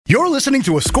You're listening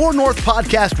to a Score North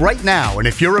podcast right now, and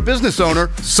if you're a business owner,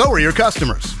 so are your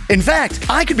customers. In fact,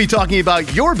 I could be talking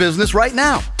about your business right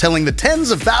now, telling the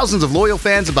tens of thousands of loyal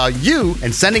fans about you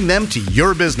and sending them to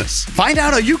your business. Find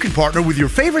out how you can partner with your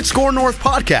favorite Score North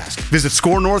podcast. Visit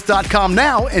scorenorth.com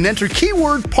now and enter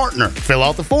keyword partner. Fill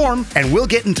out the form, and we'll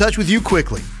get in touch with you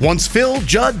quickly. Once Phil,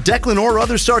 Judd, Declan, or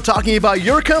others start talking about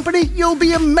your company, you'll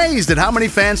be amazed at how many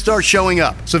fans start showing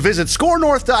up. So visit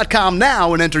scorenorth.com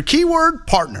now and enter keyword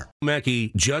partner.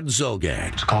 Mackey, Judd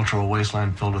Zulgad. It's a cultural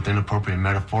wasteland filled with inappropriate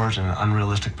metaphors and an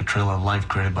unrealistic portrayal of life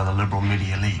created by the liberal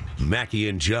media elite. Mackey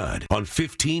and Judd on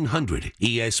 1500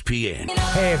 ESPN.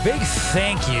 Hey, a big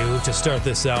thank you to start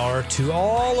this hour to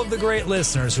all of the great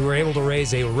listeners who were able to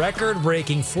raise a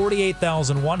record-breaking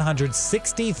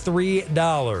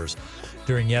 $48,163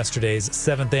 during yesterday's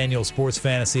 7th annual Sports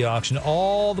Fantasy Auction.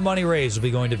 All the money raised will be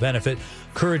going to benefit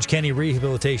Courage Kenny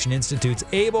Rehabilitation Institute's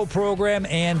ABLE program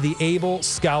and the ABLE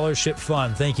Scholarship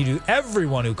Fund. Thank you to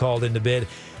everyone who called in to bid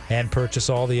and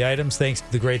purchase all the items. Thanks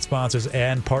to the great sponsors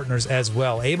and partners as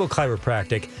well. ABLE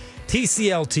Chiropractic,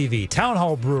 TCL TV, Town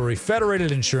Hall Brewery,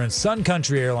 Federated Insurance, Sun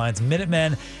Country Airlines,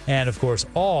 Minutemen, and of course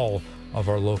all of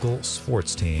our local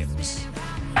sports teams.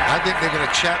 I think they're going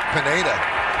to check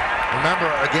Pineda.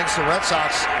 Remember, against the Red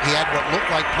Sox, he had what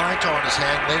looked like pine tar in his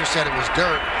hand. Later said it was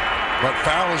dirt, but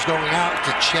Farrell was going out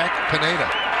to check Pineda.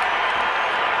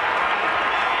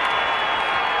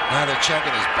 Now they're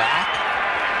checking his back.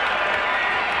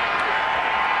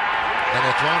 And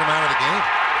they're throwing him out of the game.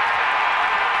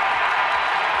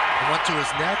 He went to his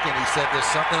neck, and he said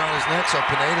there's something on his neck, so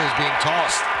Pineda is being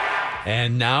tossed.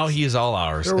 And now he is all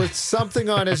ours. There was something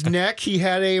on his neck. He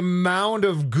had a mound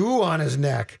of goo on his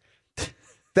neck.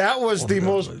 That was the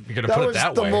most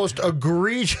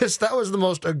egregious. That was the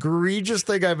most egregious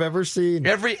thing I've ever seen.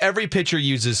 Every pitcher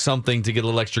uses something to get a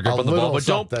little extra grip on the ball,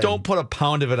 but don't put a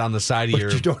pound of it on the side of your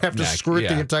neck. You don't have to squirt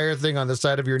the entire thing on the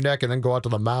side of your neck and then go out to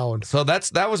the mound. So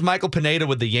that was Michael Pineda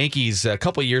with the Yankees a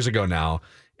couple of years ago now.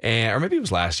 Or maybe it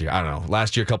was last year. I don't know.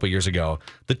 Last year, a couple of years ago.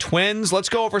 The Twins, let's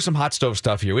go over some hot stove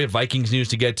stuff here. We have Vikings news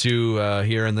to get to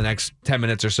here in the next 10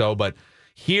 minutes or so, but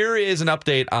here is an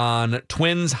update on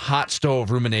Twins hot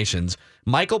stove ruminations.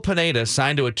 Michael Pineda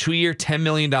signed to a 2-year, $10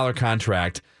 million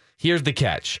contract. Here's the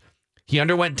catch. He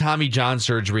underwent Tommy John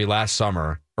surgery last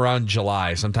summer, around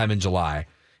July, sometime in July,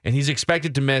 and he's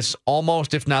expected to miss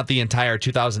almost, if not the entire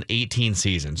 2018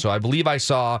 season. So I believe I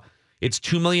saw it's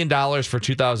 $2 million for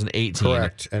 2018.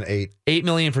 Correct, and $8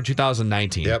 million for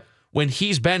 2019. Yep. When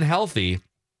he's been healthy,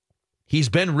 he's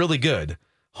been really good.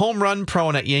 Home run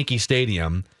prone at Yankee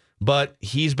Stadium. But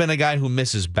he's been a guy who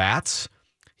misses bats.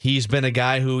 He's been a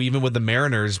guy who, even with the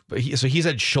Mariners, he's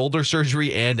had shoulder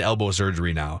surgery and elbow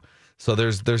surgery now. So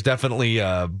there's definitely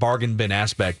a bargain bin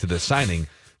aspect to this signing.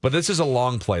 But this is a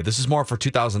long play. This is more for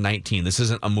 2019. This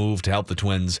isn't a move to help the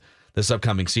Twins this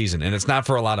upcoming season. And it's not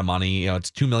for a lot of money. It's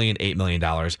 $2 million, $8 million.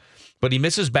 But he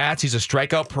misses bats. He's a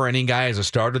strikeout per inning guy as a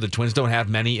starter. The Twins don't have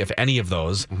many, if any of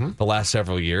those, the last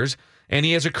several years. And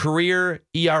he has a career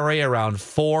ERA around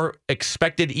 4,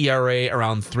 expected ERA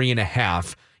around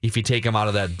 3.5 if you take him out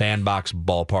of that bandbox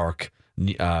ballpark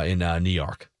in New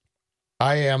York.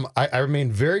 I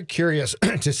remain very curious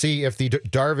to see if the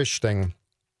Darvish thing,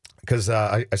 because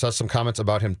I saw some comments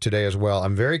about him today as well.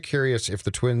 I'm very curious if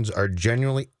the Twins are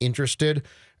genuinely interested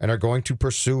and are going to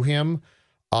pursue him.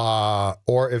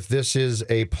 Or if this is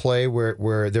a play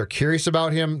where they're curious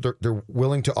about him, they're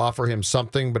willing to offer him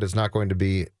something, but it's not going to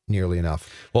be nearly enough.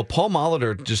 Well, Paul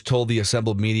Molitor just told the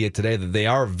assembled media today that they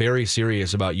are very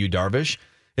serious about Yu Darvish.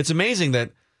 It's amazing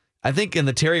that I think in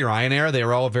the Terry Ryan era, they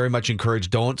were all very much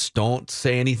encouraged, don't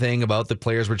say anything about the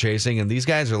players we're chasing. And these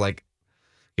guys are like,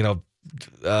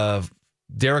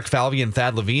 Derek Falvey and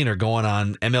Thad Levine are going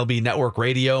on MLB Network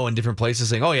radio and different places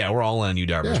saying, oh yeah, we're all in Yu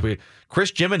Darvish. Yeah.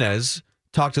 Chris Jimenez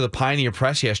talked to the Pioneer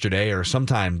Press yesterday or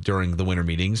sometime during the winter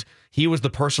meetings. He was the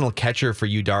personal catcher for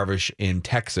Yu Darvish in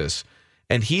Texas.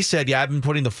 And he said, I've been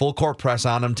putting the full court press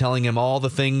on him, telling him all the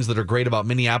things that are great about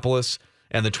Minneapolis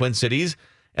and the Twin Cities.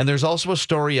 And there's also a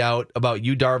story out about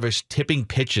Yu Darvish tipping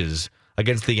pitches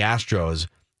against the Astros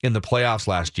in the playoffs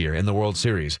last year in the World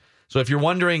Series. So if you're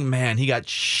wondering, man, he got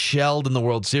shelled in the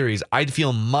World Series, I'd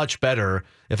feel much better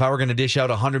if I were going to dish out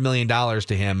 $100 million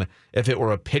to him if it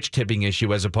were a pitch tipping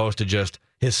issue as opposed to just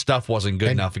his stuff wasn't good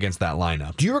enough against that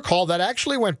lineup. Do you recall that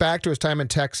actually went back to his time in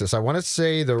Texas? I want to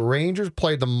say the Rangers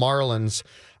played the Marlins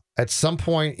at some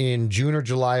point in June or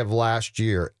July of last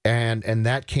year, and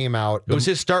that came out. It was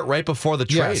his start right before the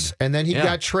trade. Yes, and then he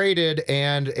got traded,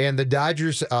 and the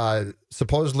Dodgers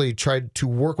supposedly tried to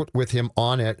work with him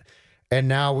on it. And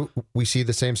now we see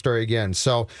the same story again.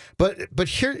 So, but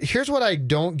here's what I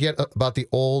don't get about the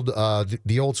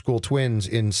old school Twins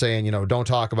in saying, don't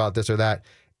talk about this or that.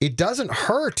 It doesn't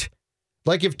hurt.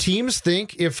 Like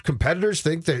if competitors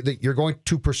think that you're going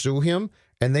to pursue him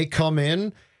and they come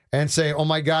in and say, oh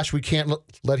my gosh, we can't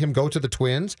let him go to the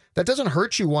Twins, that doesn't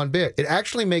hurt you one bit. It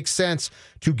actually makes sense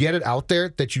to get it out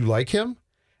there that you like him.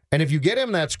 And if you get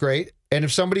him, that's great. And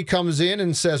if somebody comes in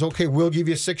and says, okay, we'll give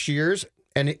you 6 years,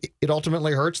 and it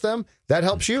ultimately hurts them, that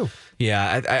helps you.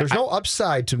 Yeah. There's no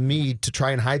upside to me to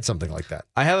try and hide something like that.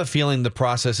 I have a feeling the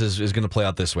process is going to play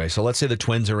out this way. So let's say the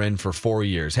Twins are in for 4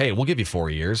 years. Hey, we'll give you 4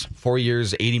 years. 4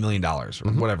 years, $80 million or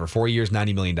whatever. 4 years,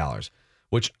 $90 million,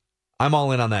 which I'm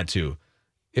all in on that too.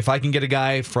 If I can get a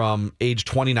guy from age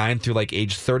 29 through like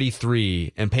age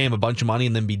 33 and pay him a bunch of money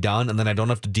and then be done, and then I don't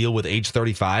have to deal with age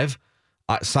 35,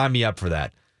 sign me up for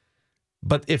that.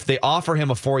 But if they offer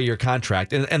him a 4-year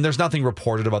contract, and there's nothing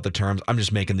reported about the terms, I'm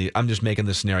just making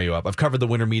this scenario up. I've covered the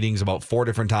winter meetings about 4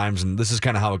 different times, and this is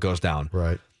kind of how it goes down.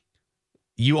 Right.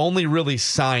 You only really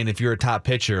sign if you're a top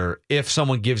pitcher if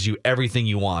someone gives you everything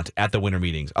you want at the winter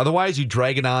meetings. Otherwise, you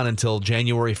drag it on until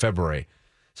January, February.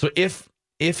 So if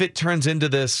it turns into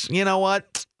this, you know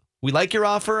what, we like your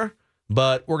offer,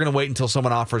 but we're going to wait until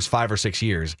someone offers 5 or 6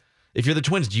 years. If you're the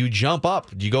Twins, do you jump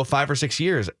up? Do you go 5 or 6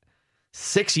 years?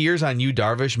 6 years on Yu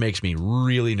Darvish makes me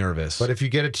really nervous. But if you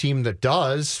get a team that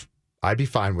does, I'd be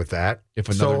fine with that. If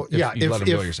you let him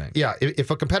go, you're saying. Yeah, if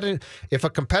a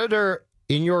competitor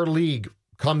in your league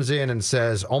comes in and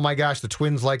says, "Oh my gosh, the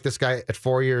Twins like this guy at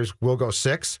 4 years, we'll go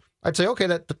 6," I'd say,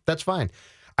 okay, that's fine.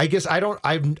 I guess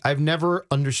I've never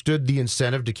understood the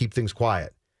incentive to keep things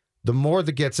quiet. The more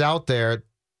that gets out there,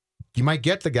 you might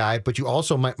get the guy, but you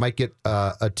also might get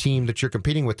a team that you're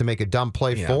competing with to make a dumb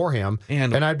play for him,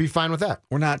 and I'd be fine with that.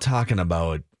 We're not talking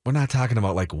about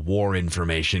like war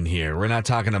information here. We're not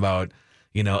talking about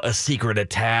a secret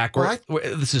attack.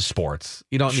 This is sports.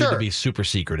 You don't need to be super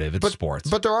secretive. It's sports.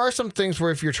 But there are some things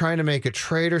where if you're trying to make a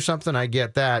trade or something, I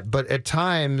get that. But at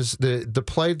times, the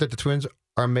play that the Twins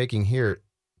are making here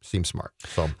seems smart.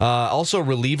 So also,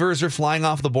 relievers are flying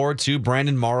off the board too.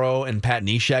 Brandon Morrow and Pat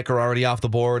Neshek are already off the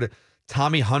board.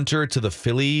 Tommy Hunter to the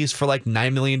Phillies for like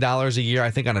 $9 million a year, I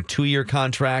think, on a 2-year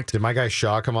contract. Did my guy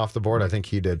Shaw come off the board? I think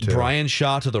he did too. Brian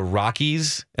Shaw to the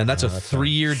Rockies, and that's a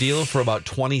 3-year deal for about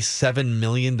 $27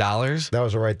 million. That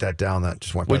was write that down. That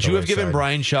just went. Would you have given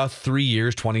Brian Shaw 3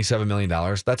 years, $27 million?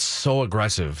 That's so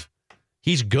aggressive.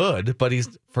 He's good, but he's,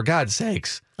 for God's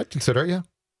sakes. I'd consider it, yeah.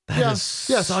 That is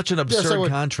such an absurd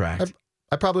contract.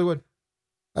 I probably would,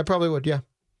 yeah.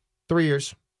 3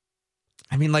 years.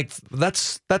 I mean, like,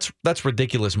 that's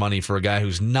ridiculous money for a guy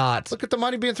who's not. Look at the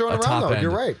money being thrown around, though.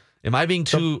 You're right. Am I being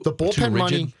too the bullpen too rigid?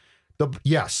 money?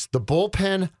 The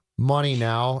bullpen money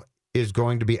now is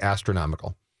going to be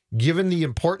astronomical. Given the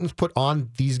importance put on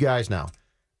these guys now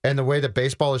and the way that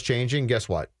baseball is changing, guess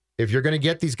what? If you're going to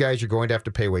get these guys, you're going to have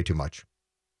to pay way too much.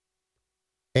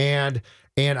 And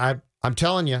I'm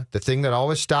telling you, the thing that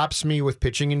always stops me with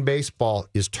pitching in baseball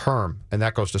is term, and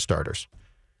that goes to starters.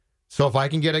 So if I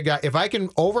can get a guy, if I can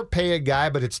overpay a guy,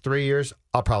 but it's 3 years,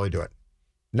 I'll probably do it.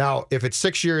 Now, if it's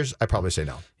 6 years, I'd probably say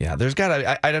no. Yeah,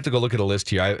 I'd have to go look at a list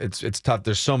here. It's tough.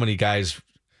 There's so many guys.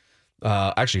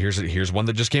 Actually, here's one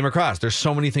that just came across. There's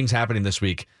so many things happening this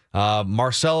week.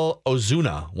 Marcell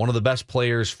Ozuna, one of the best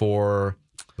players for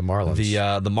the Marlins,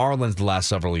 the Marlins the last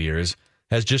several years,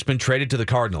 has just been traded to the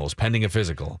Cardinals pending a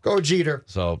physical. Go Jeter.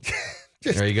 So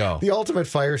there you go. The ultimate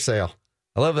fire sale.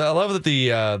 I love that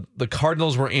the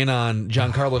Cardinals were in on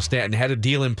Giancarlo Stanton, had a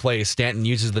deal in place. Stanton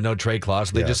uses the no trade clause.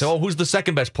 So they just say, "Oh, who's the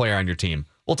second best player on your team?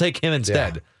 We'll take him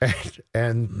instead." Yeah.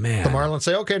 And man, the Marlins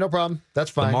say, "Okay, no problem.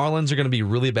 That's fine." The Marlins are going to be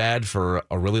really bad for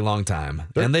a really long time,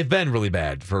 and they've been really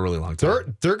bad for a really long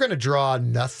time. They're going to draw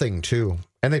nothing too,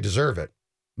 and they deserve it.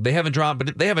 They haven't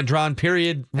drawn.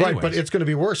 Period. Right, but it's going to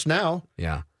be worse now.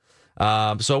 Yeah.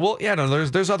 There's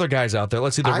other guys out there.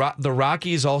 Let's see. The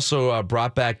Rockies also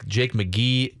brought back Jake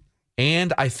McGee,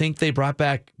 and I think they brought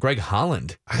back Greg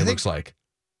Holland. It looks like.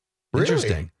 Really?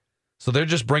 Interesting. So they're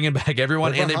just bringing back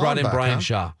everyone, and they brought in Brian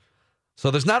Shaw.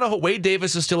 So there's not a Wade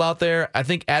Davis is still out there. I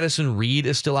think Addison Reed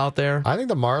is still out there. I think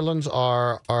the Marlins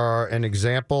are an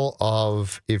example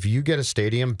of if you get a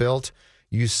stadium built,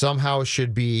 you somehow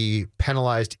should be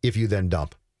penalized if you then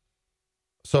dump.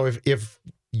 So if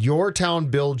your town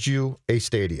builds you a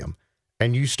stadium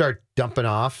and you start dumping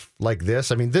off like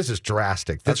this, I mean, this is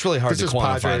drastic. That's really hard to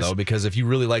quantify, though, because if you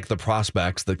really like the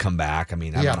prospects that come back, I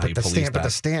mean, I don't know how you police that. But the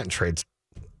Stanton trades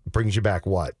brings you back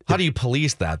what? How do you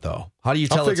police that, though? How do you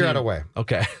tell I'll figure out a way.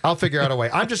 Okay. I'll figure out a way.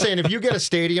 I'm just saying, if you get a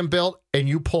stadium built and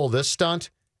you pull this stunt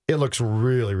it looks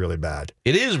really, really bad.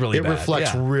 It is really It bad.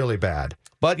 reflects yeah. really bad.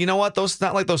 But you know what? It's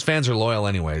not like those fans are loyal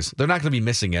anyways. They're not going to be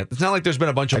missing it. It's not like there's been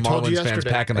a bunch of Marlins fans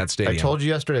packing that stadium. I told you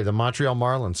yesterday, the Montreal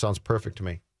Marlins sounds perfect to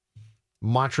me.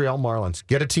 Montreal Marlins.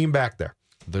 Get a team back there.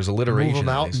 There's alliteration.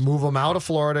 Move them out of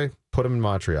Florida, put them in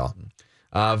Montreal.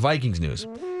 Vikings news.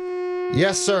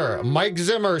 Yes, sir. Mike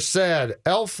Zimmer said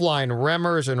Elflein,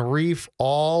 Remmers, and Reef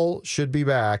all should be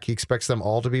back. He expects them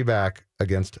all to be back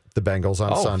against the Bengals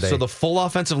on Sunday. So the full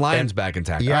offensive line's back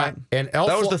intact. Yeah, All right. and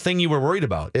that was the thing you were worried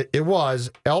about. It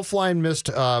was. Elflein missed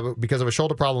because of a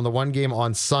shoulder problem the one game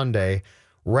on Sunday.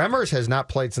 Remmers has not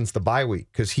played since the bye week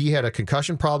because he had a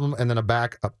concussion problem and then a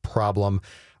back problem.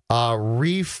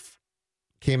 Reef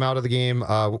came out of the game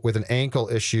with an ankle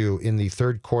issue in the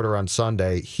third quarter on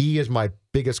Sunday. He is my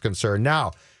biggest concern.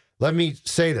 Now, let me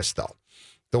say this, though.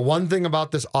 The one thing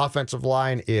about this offensive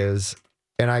line is,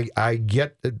 and I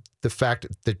get the fact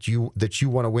that you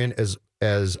want to win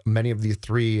as many of the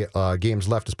three games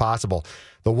left as possible.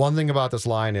 The one thing about this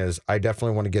line is I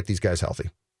definitely want to get these guys healthy,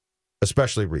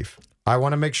 especially Reef. I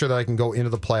want to make sure that I can go into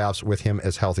the playoffs with him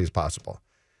as healthy as possible.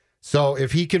 So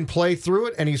if he can play through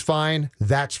it and he's fine,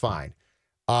 that's fine.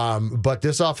 But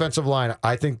this offensive line,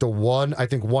 I think one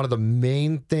of the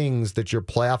main things that your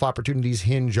playoff opportunities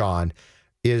hinge on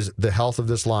is the health of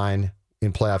this line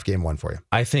in playoff game one for you.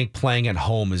 I think playing at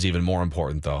home is even more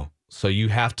important, though. So you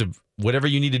have to, whatever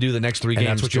you need to do the next three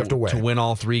games to win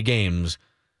all three games.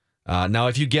 Now,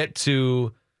 if you get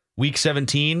to week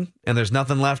 17 and there's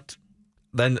nothing left,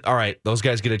 then all right, those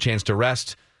guys get a chance to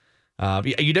rest.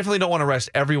 You definitely don't want to rest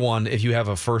everyone if you have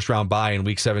a first-round bye in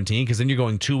week 17 because then you're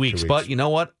going 2 weeks. But you know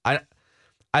what?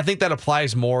 I think that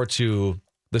applies more to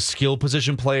the skill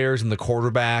position players and the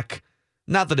quarterback.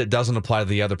 Not that it doesn't apply to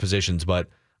the other positions, but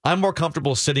I'm more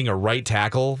comfortable sitting a right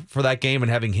tackle for that game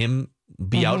and having him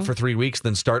be out for 3 weeks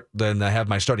than have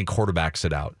my starting quarterback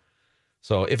sit out.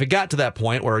 So if it got to that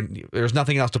point where there's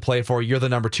nothing else to play for, you're the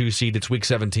number 2 seed, it's week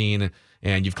 17,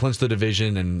 and you've clinched the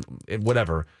division and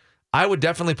whatever, I would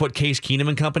definitely put Case Keenum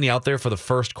and company out there for the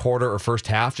first quarter or first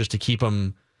half just to keep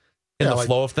them in the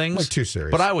flow of things. Like 2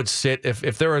 series. But I would sit,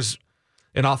 if there was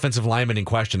an offensive lineman in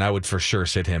question, I would for sure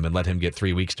sit him and let him get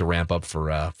 3 weeks to ramp up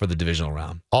for the divisional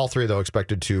round. All three, though,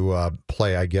 expected to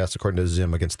play, I guess, according to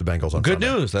Zim, against the Bengals on Good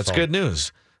Sunday. news. That's good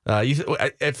news.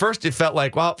 At first, it felt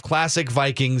like, well, classic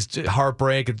Vikings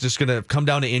heartbreak. It's just going to come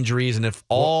down to injuries, and if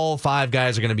all 5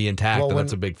 guys are going to be intact, then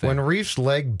that's a big thing. When Reef's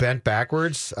leg bent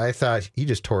backwards, I thought he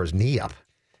just tore his knee up.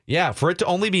 Yeah, for it to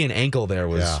only be an ankle there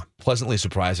was pleasantly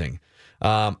surprising.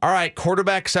 All right,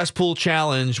 quarterback cesspool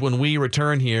challenge when we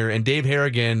return here, and Dave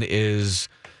Harrigan is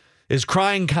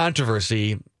crying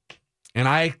controversy, and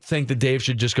I think that Dave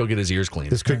should just go get his ears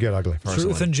cleaned. This could get ugly.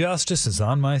 Truth and justice is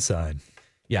on my side.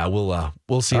 Yeah, we'll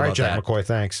see All about right, Jack that. McCoy,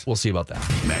 thanks. We'll see about that.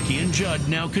 Mackie and Judd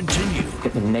now continue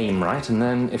Get the name right, and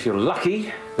then, if you're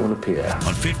lucky, you'll appear.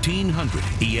 on 1500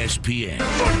 ESPN.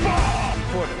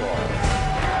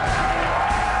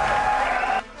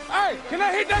 Hey, can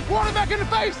I hit that quarterback in the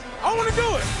face? I want to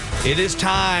do it. It is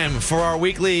time for our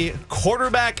weekly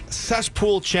quarterback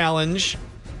cesspool challenge,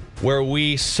 where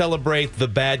we celebrate the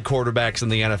bad quarterbacks in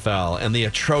the NFL and the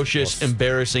atrocious,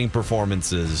 embarrassing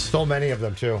performances. So many of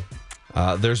them, too.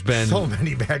 There's been So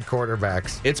many bad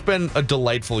quarterbacks. It's been a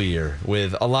delightful year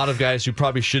with a lot of guys who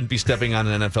probably shouldn't be stepping on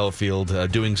an NFL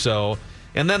field doing so.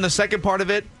 And then the second part of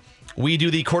it, we do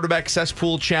the quarterback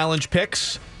cesspool challenge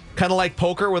picks, kind of like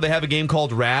poker where they have a game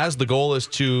called Raz. The goal is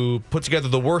to put together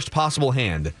the worst possible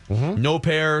hand. No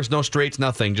pairs, no straights,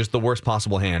 nothing, just the worst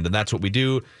possible hand. And that's what we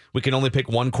do. We can only pick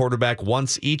one quarterback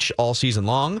once each all season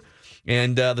long.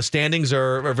 And the standings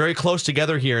are very close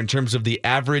together here in terms of the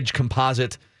average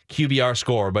composite QBR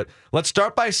score. But let's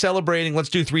start by celebrating. Let's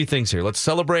do 3 things here. Let's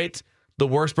celebrate the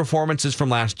worst performances from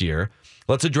last year.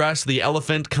 Let's address the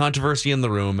elephant controversy in the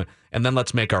room, and then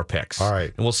let's make our picks. All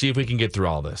right. And we'll see if we can get through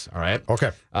all this. All right.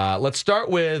 Okay. Let's start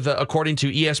with, according to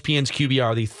ESPN's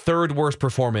QBR, the 3rd worst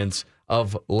performance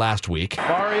of last week.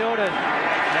 Mariota,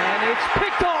 and it's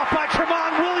picked off by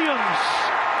Tremont Williams.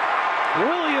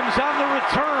 Williams on the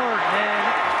return, and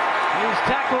he's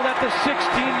tackled at the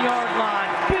 16-yard line.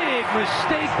 Big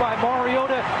mistake by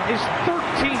Mariota, his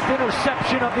 13th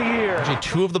interception of the year. Actually,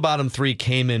 2 of the bottom 3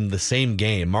 came in the same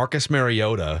game. Marcus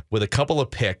Mariota with a couple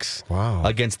of picks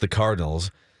against the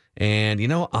Cardinals. And,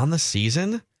 on the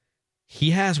season,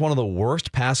 he has one of the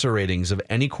worst passer ratings of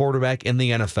any quarterback in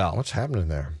the NFL. What's happening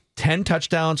there? 10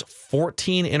 touchdowns,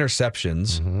 14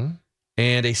 interceptions,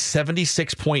 and a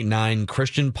 76.9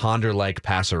 Christian Ponder-like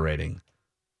passer rating.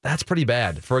 That's pretty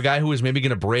bad for a guy who was maybe going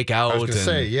to break out. I was going to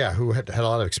say, yeah, who had a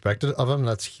lot of expected of him.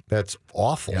 That's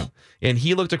awful. Yeah. And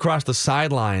he looked across the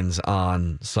sidelines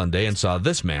on Sunday and saw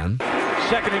this man.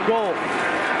 2nd and goal.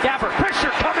 Gabbert,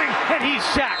 pressure coming, and he's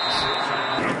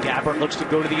sacked. Gabbert looks to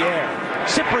go to the air.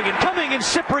 Cyprien coming, and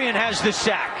Cyprien has the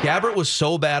sack. Gabbert was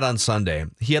so bad on Sunday.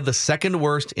 He had the 2nd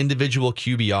worst individual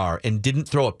QBR and didn't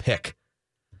throw a pick.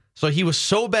 So he was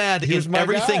so bad in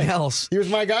everything else. He was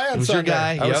my guy on Sunday. Your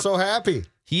guy. I was so happy.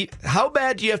 How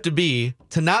bad do you have to be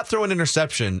to not throw an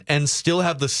interception and still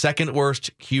have the 2nd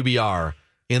worst QBR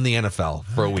in the NFL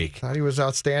for a week? I thought he was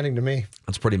outstanding to me.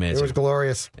 That's pretty amazing. It was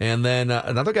glorious. And then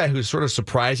another guy who's sort of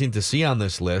surprising to see on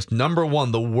this list, number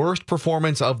 1, the worst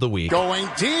performance of the week. Going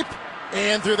deep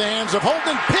and through the hands of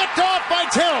Holden, picked off by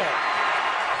Terrell.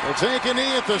 They'll take a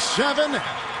knee at the 7.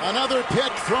 Another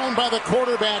pick thrown by the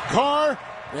quarterback, Carr.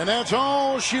 And that's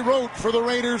all she wrote for the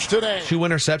Raiders today. 2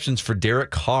 interceptions for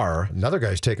Derek Carr. Another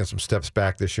guy's taking some steps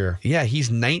back this year. Yeah, he's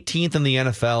 19th in the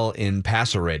NFL in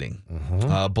passer rating.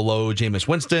 Below Jameis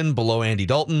Winston, below Andy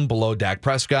Dalton, below Dak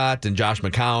Prescott and Josh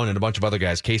McCown and a bunch of other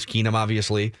guys. Case Keenum,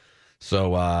 obviously.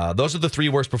 So those are the 3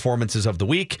 worst performances of the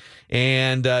week.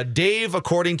 And Dave,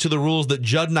 according to the rules that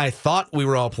Judd and I thought we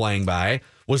were all playing by,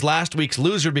 was last week's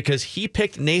loser because he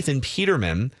picked Nathan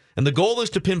Peterman. And the goal is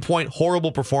to pinpoint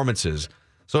horrible performances.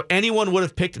 So anyone would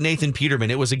have picked Nathan Peterman.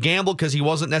 It was a gamble because he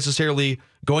wasn't necessarily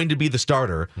going to be the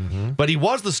starter, but he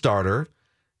was the starter.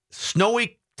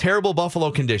 Snowy, terrible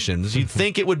Buffalo conditions. You'd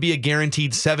think it would be a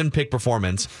guaranteed 7-pick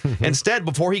performance. Instead,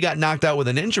 before he got knocked out with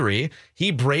an injury,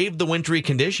 he braved the wintry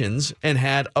conditions and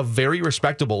had a very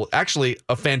respectable, actually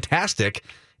a fantastic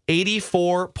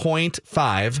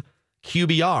 84.5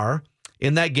 QBR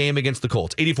in that game against the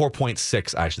Colts.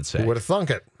 84.6, I should say. Who would have thunk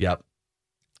it? Yep.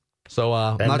 So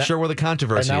I'm not sure where the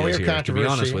controversy is here, to be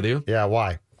honest with you. Yeah,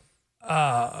 why?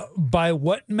 By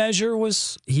what measure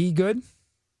was he good?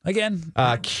 Again?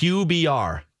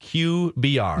 QBR.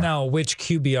 Now, which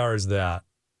QBR is that?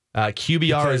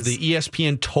 QBR is the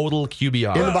ESPN total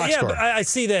QBR. In the box score. But I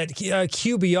see that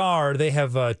QBR, they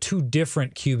have 2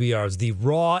 different QBRs, the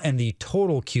raw and the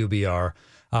total QBR.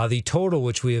 The total,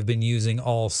 which we have been using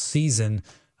all season,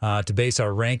 to base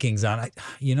our rankings on,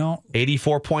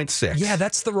 84.6. Yeah,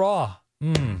 that's the raw.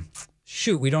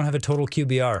 Shoot, we don't have a total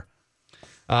QBR.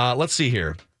 Let's see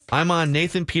here. I'm on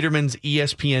Nathan Peterman's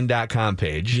ESPN.com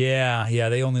page. Yeah,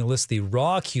 they only list the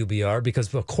raw QBR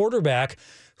because a quarterback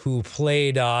who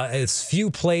played as few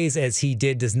plays as he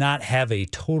did does not have a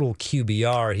total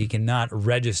QBR. He cannot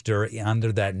register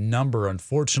under that number,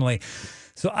 unfortunately.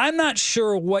 So I'm not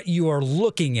sure what you are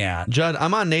looking at. Judd,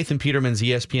 I'm on Nathan Peterman's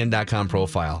ESPN.com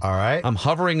profile. All right. I'm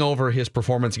hovering over his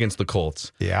performance against the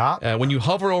Colts. Yeah. When you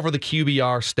hover over the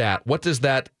QBR stat, what does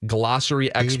that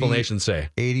glossary explanation say?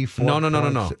 84.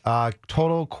 No.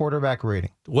 Total quarterback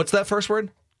rating. What's that first word?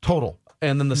 Total.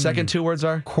 And then the second 2 words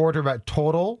are? Quarterback.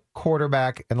 Total,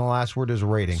 quarterback, and the last word is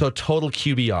rating. So total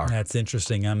QBR. That's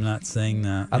interesting. I'm not saying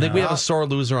that. I think we have a sore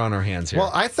loser on our hands here.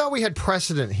 Well, I thought we had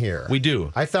precedent here. We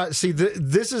do. I thought,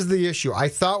 this is the issue. I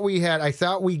thought we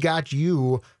got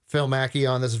you, Phil Mackey,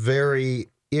 on this very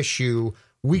issue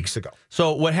weeks ago.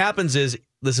 So what happens is,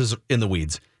 this is in the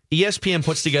weeds. ESPN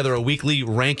puts together a weekly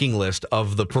ranking list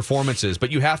of the performances,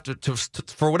 but you have to,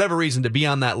 for whatever reason, to be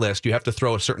on that list, you have to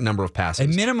throw a certain number of passes. A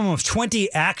minimum of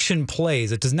 20 action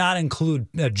plays. It does not include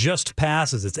just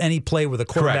passes. It's any play where the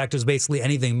quarterback does basically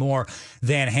anything more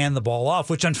than hand the ball off,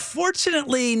 which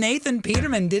unfortunately Nathan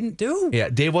Peterman didn't do. Yeah,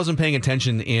 Dave wasn't paying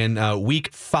attention in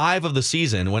week 5 of the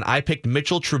season when I picked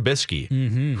Mitchell Trubisky,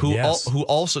 who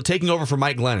also, taking over for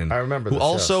Mike Glennon. I remember who this,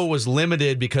 also was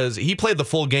limited because he played the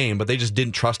full game, but they just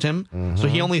didn't trust him. So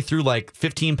he only threw like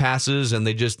 15 passes and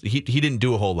he didn't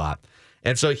do a whole lot.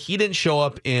 And so he didn't show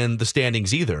up in the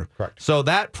standings either. Correct. So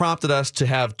that prompted us to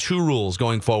have 2 rules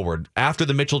going forward after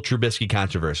the Mitchell Trubisky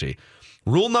controversy.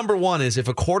 Rule number 1 is if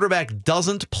a quarterback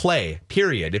doesn't play,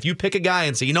 period. If you pick a guy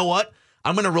and say, you know what,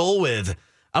 I'm going to roll with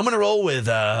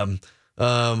Kyle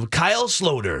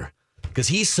Sloter because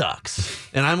he sucks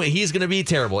and he's going to be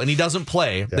terrible and he doesn't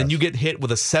play, then you get hit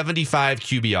with a 75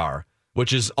 QBR.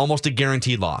 Which is almost a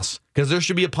guaranteed loss because there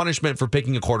should be a punishment for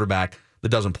picking a quarterback that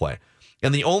doesn't play.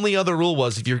 And the only other rule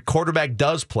was if your quarterback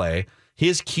does play,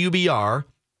 his QBR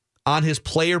on his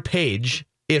player page,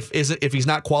 if he's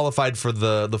not qualified for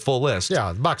the full list,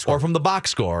 the box score, or from the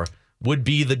box score, would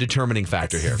be the determining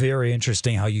factor here. Very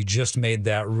interesting how you just made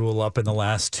that rule up in the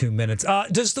last 2 minutes.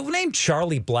 Does the name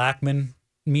Charlie Blackmon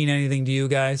mean anything to you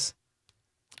guys?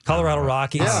 Colorado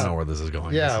Rockies. I don't know where this is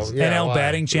going. NL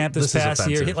batting champ this past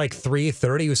year. Hit like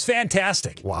 330. He was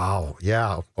fantastic. Wow.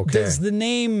 Yeah. Okay. Does the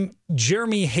name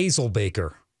Jeremy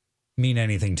Hazelbaker mean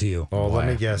anything to you? Oh, let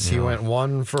me guess. He went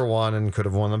 1 for 1 and could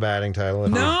have won the batting title.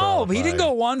 No, he didn't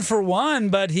go 1 for 1,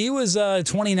 but he was a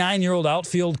 29-year-old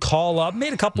outfield call-up.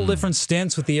 Made a couple different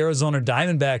stints with the Arizona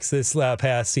Diamondbacks this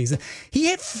past season. He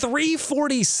hit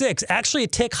 .346, actually a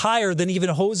tick higher than even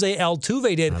Jose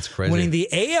Altuve did, winning the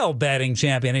AL batting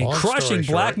champion and crushing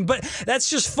Blackman. But that's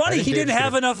just funny. He didn't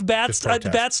have enough bats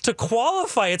to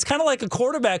qualify. It's kind of like a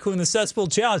quarterback who in the Cesspool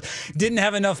Challenge didn't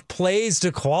have enough plays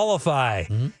to qualify.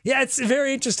 Yeah, it's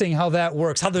very interesting how that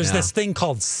works, how there's this thing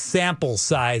called sample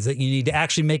size that you need to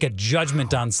actually make a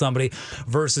judgment on somebody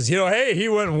versus, hey, he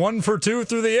went 1 for 2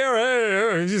 through the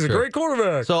air. Hey, he's a great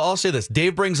quarterback. So I'll say this.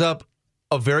 Dave brings up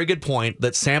a very good point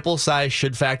that sample size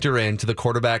should factor into the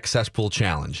quarterback cesspool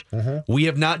challenge. We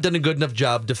have not done a good enough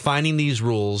job defining these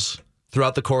rules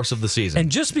throughout the course of the season.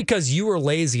 And just because you were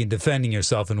lazy in defending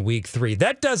yourself in week 3,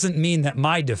 that doesn't mean that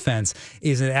my defense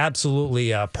isn't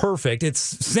absolutely perfect. It's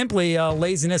simply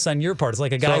laziness on your part. It's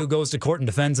like a guy who goes to court and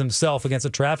defends himself against a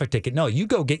traffic ticket. No, you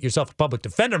go get yourself a public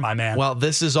defender, my man. Well,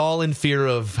 this is all in fear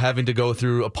of having to go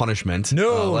through a punishment.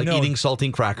 No. Eating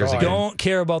saltine crackers again. Don't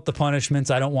care about the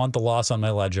punishments. I don't want the loss on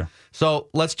my ledger. So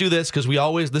let's do this because we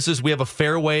have a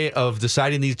fair way of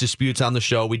deciding these disputes on the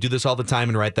show. We do this all the time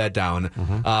and write that down.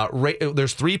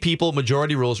 There's 3 people,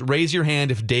 majority rules. Raise your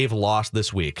hand if Dave lost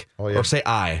this week. Or say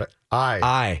aye.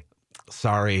 Aye.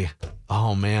 Sorry.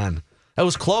 Oh, man. That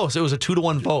was close. It was a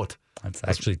 2-1 vote. That's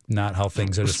actually not how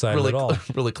things are decided at all.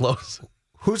 Really close.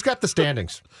 Who's got the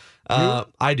standings?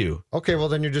 I do. Okay, well,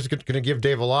 then you're just going to give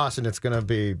Dave a loss, and it's going to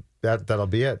be that'll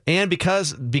be it. And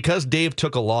because Dave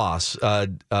took a loss,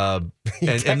 but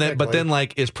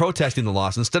then is protesting the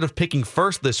loss, instead of picking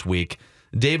first this week,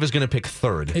 Dave is going to pick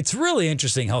third. It's really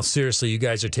interesting how seriously you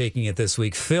guys are taking it this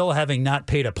week. Phil having not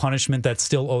paid a punishment that's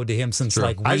still owed to him since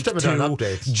week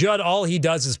 2. Judd, all he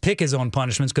does is pick his own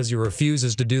punishments because he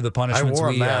refuses to do the punishments I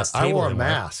wore a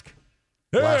mask.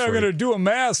 Hey, I'm going to do a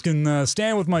mask and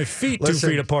stand with my feet 2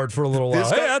 feet apart for a little while.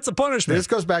 Hey, that's a punishment. This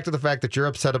goes back to the fact that you're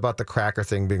upset about the cracker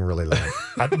thing being really lame.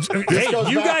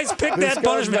 You guys picked that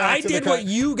punishment. I did what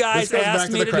you guys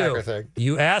asked me to do.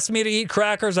 You asked me to eat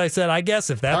crackers. I said, I guess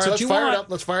if that's what you want.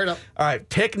 Let's fire it up. All right,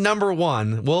 pick number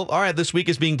 1. Well, all right, this week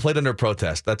is being played under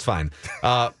protest. That's fine.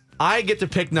 I get to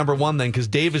pick number 1 then because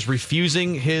Dave is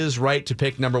refusing his right to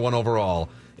pick number 1 overall.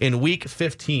 In week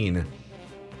 15,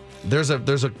 there's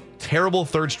a terrible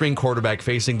third-string quarterback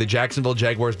facing the Jacksonville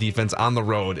Jaguars defense on the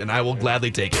road, and I will gladly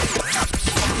take it.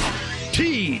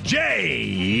 T.J.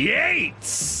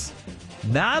 Yates.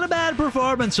 Not a bad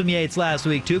performance from Yates last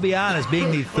week, to be honest.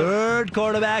 Being the 3rd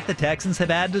quarterback the Texans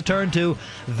have had to turn to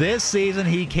this season,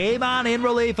 he came on in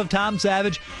relief of Tom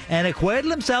Savage and acquitted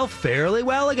himself fairly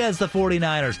well against the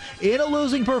 49ers. In a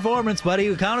losing performance, but he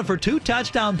accounted for 2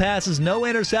 touchdown passes, no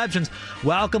interceptions,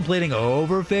 while completing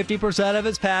over 50% of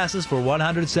his passes for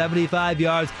 175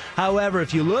 yards. However,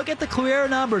 if you look at the career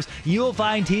numbers, you'll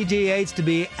find T.J. Yates to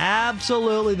be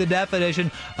absolutely the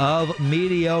definition of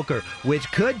mediocre, which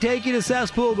could take you to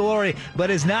cesspool glory, but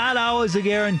is not always a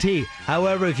guarantee.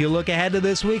 However, if you look ahead to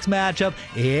this week's matchup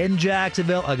in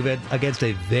Jacksonville against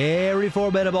a very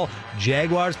formidable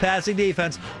Jaguars passing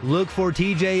defense, look for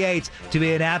T.J. Yates to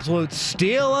be an absolute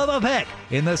steal of a pick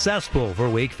in the cesspool for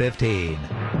Week 15.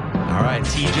 All right,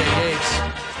 T.J. Yates.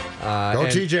 Go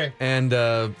TJ. And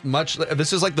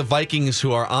this is like the Vikings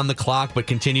who are on the clock but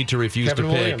continue to refuse Kevin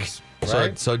to pick. Williams,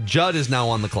 right? So Judd is now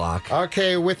on the clock.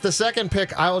 Okay, with the second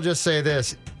pick, I will just say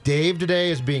this. Dave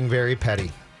today is being very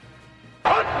petty.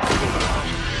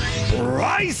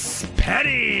 Bryce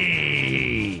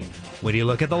Petty. When you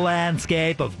look at the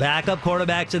landscape of backup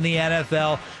quarterbacks in the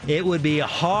NFL, it would be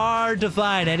hard to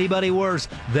find anybody worse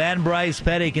than Bryce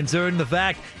Petty, considering the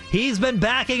fact he's been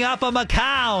backing up a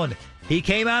McCown. He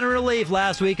came out in relief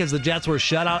last week as the Jets were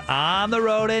shut out on the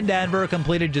road in Denver,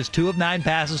 completed just 2 of 9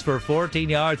 passes for 14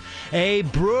 yards. A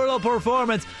brutal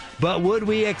performance, but would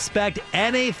we expect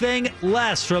anything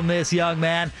less from this young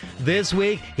man? This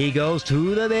week, he goes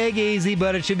to the Big Easy,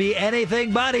 but it should be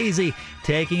anything but easy.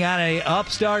 Taking on an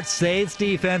upstart Saints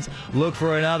defense, look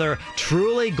for another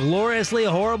truly gloriously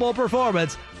horrible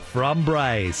performance from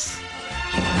Bryce.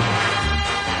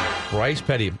 Bryce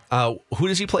Petty. Who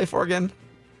does he play for again?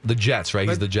 The Jets, right?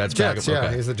 He's the Jets backup. Yeah,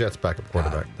 okay. He's the Jets backup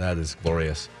quarterback. That is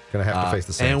glorious. Going to have to face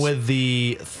the Saints. And with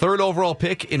the 3rd overall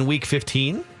pick in Week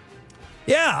 15.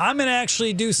 Yeah, I'm going to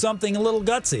actually do something a little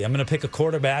gutsy. I'm going to pick a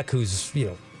quarterback who's,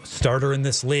 starter in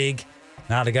this league.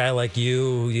 Not a guy like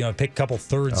you, pick a couple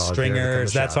third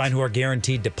stringers. That's fine, who are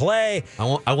guaranteed to play.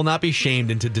 I will not be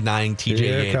shamed into denying T.J.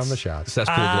 Yates. Here come the shots.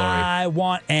 Cesspool glory. I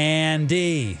want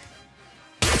Andy.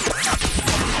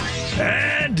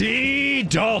 Andy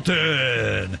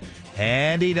Dalton.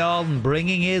 Andy Dalton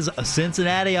bringing his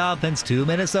Cincinnati offense to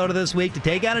Minnesota this week to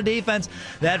take on a defense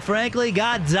that frankly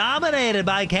got dominated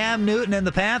by Cam Newton and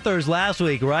the Panthers last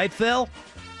week, right, Phil?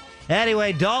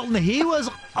 Anyway, Dalton, he was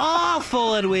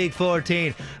awful in Week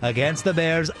 14 against the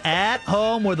Bears at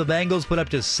home, where the Bengals put up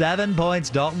to 7 points.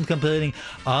 Dalton completing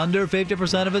under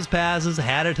 50% of his passes,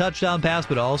 had a touchdown pass,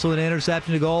 but also an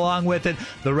interception to go along with it.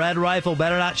 The Red Rifle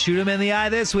better not shoot him in the eye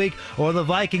this week, or the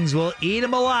Vikings will eat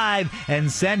him alive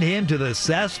and send him to the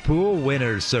cesspool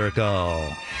winner's circle.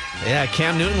 Yeah,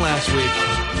 Cam Newton last week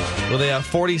with a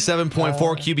 47.4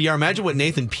 QBR. Imagine what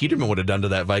Nathan Peterman would have done to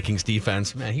that Vikings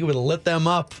defense. Man, he would have lit them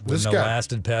up. Wouldn't have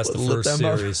lasted past the first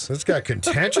series. This got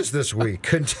contentious this week.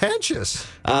 Contentious.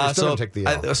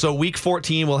 So Week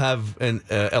 14 will have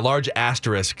a large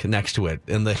asterisk next to it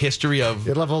in the history of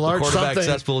It'll have a large the quarterback something.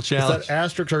 cesspool challenge. Is that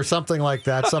asterisk or something like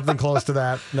that? Something close to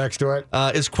that next to it.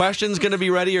 Is Questions going to be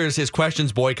ready, or is his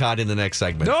Questions boycott in the next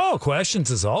segment? No,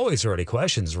 Questions is always ready.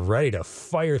 Questions ready to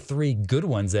fire 3 good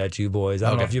ones at you boys. I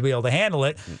don't know if you'll be able to handle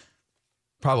it.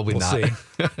 Probably we'll not.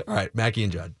 See. All right, Mackey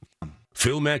and Judd.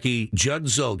 Phil Mackey, Judd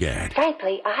Zulgad.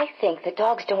 Frankly, I think that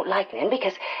dogs don't like men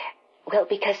because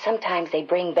sometimes they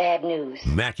bring bad news.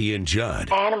 Mackey and Judd.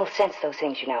 Animals sense those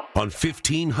things, you know. On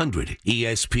 1500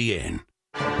 ESPN.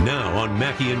 Now on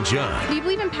Mackey and Judd. Do you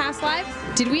believe in past lives?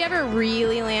 Did we ever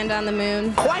really land on the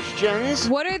moon? Questions.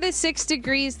 What are the 6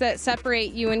 degrees that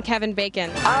separate you and Kevin Bacon?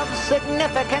 Of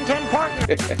significant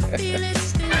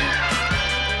importance.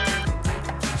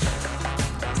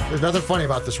 There's nothing funny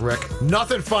about this, Rick.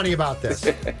 Nothing funny about this.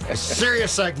 A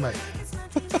serious segment.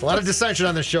 A lot of dissension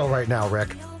on this show right now,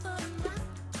 Rick.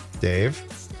 Dave,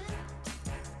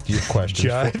 do you have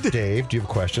questions? Dave, do you have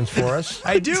questions for us?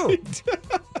 I do.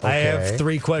 I have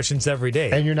 3 questions every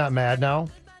day. And you're not mad now?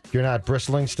 You're not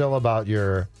bristling still about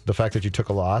the fact that you took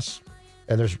a loss?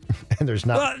 And there's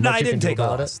not much no, I you didn't can take do a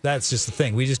about loss. it? That's just the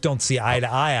thing. We just don't see eye to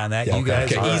eye on that. You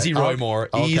guys Okay. Easy Roy Moore.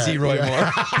 Easy Roy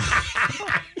Moore.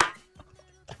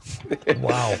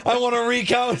 Wow. I want to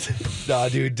recount. Nah,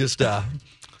 dude, just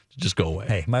go away.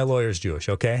 Hey, my lawyer's Jewish,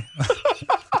 okay?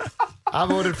 I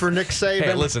voted for Nick Saban.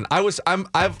 Hey, listen, I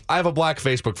have a black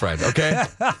Facebook friend, okay?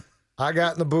 I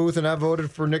got in the booth and I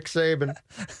voted for Nick Saban.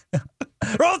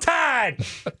 Roll Tide!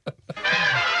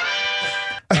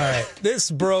 All right. This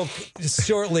broke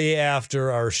shortly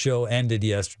after our show ended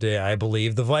yesterday, I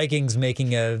believe. The Vikings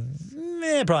making a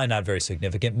probably not very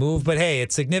significant move, but hey,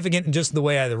 it's significant in just the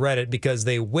way I read it because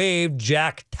they waived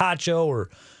Jack Tacho or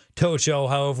Tocho,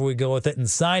 however we go with it, and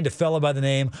signed a fellow by the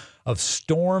name of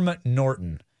Storm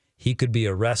Norton. He could be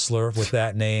a wrestler with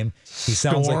that name. He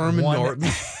sounds Storm like one Norton.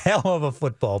 hell of a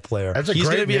football player. He's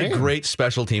going to be a great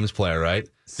special teams player, right?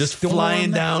 Just flying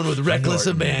down with reckless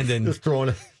abandon. Just throwing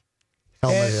it.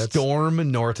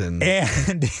 Storm Norton.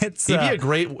 And it's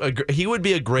he would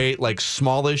be a great like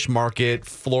smallish market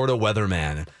Florida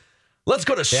weatherman. Let's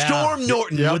go to Storm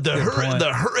Norton with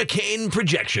the hurricane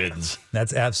projections.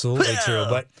 That's absolutely true.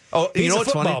 But you he's know a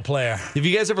what's football funny? player. Have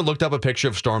you guys ever looked up a picture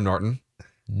of Storm Norton?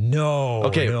 No.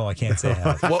 Okay. No, I can't say I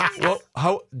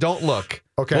have. Don't look.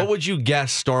 Okay. What would you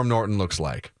guess Storm Norton looks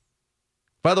like?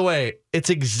 By the way,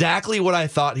 it's exactly what I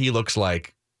thought he looks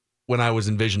like when I was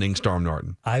envisioning Storm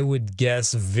Norton. I would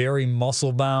guess very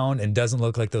muscle bound and doesn't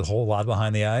look like the whole lot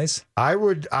behind the eyes. I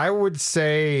would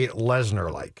say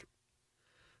Lesnar like.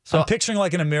 So I'm picturing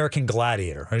like an American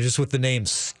Gladiator, or just with the name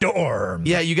Storm.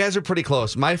 Yeah, you guys are pretty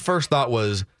close. My first thought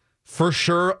was for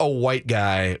sure a white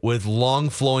guy with long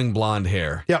flowing blonde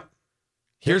hair. Yep.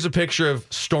 Here's a picture of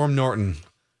Storm Norton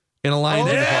in a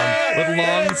Lions uniform with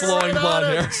long flowing blonde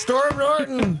hair. Storm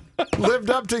Norton lived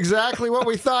up to exactly what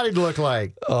we thought he'd look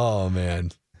like. Oh,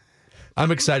 man. I'm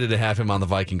excited to have him on the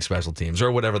Viking special teams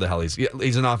or whatever the hell he's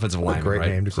an offensive lineman. Great right?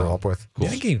 name to grow up with. Cool.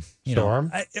 You think he,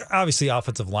 obviously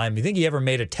offensive lineman. You think he ever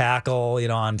made a tackle,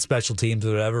 on special teams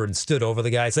or whatever and stood over the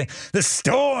guy saying, "The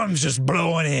storm's just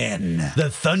blowing in. The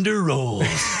thunder rolls."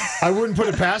 I wouldn't put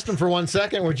it past him for 1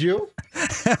 second, would you?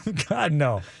 God,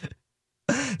 no.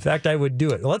 In fact, I would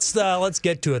do it. Let's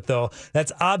get to it, though.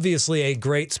 That's obviously a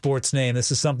great sports name. This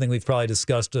is something we've probably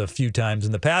discussed a few times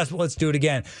in the past, but let's do it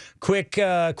again. Quick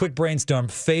brainstorm.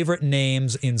 Favorite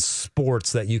names in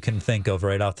sports that you can think of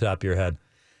right off the top of your head.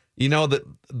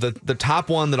 The top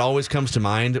one that always comes to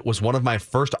mind was one of my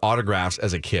first autographs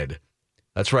as a kid.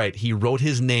 That's right. He wrote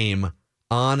his name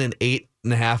on an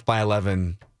 8.5 by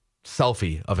 11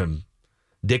 selfie of him.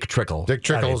 Dick Trickle. Dick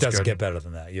Trickle doesn't get better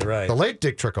than that. You're right. The late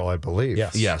Dick Trickle, I believe.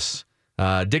 Yes.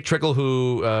 Dick Trickle,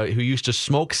 who used to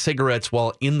smoke cigarettes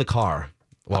while in the car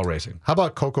while racing. How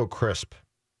about Coco Crisp?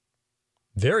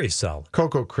 Very solid.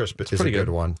 Coco Crisp is a good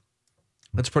one.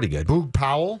 That's pretty good. Boog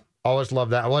Powell. Always love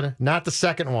that one. Not the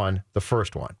second one, the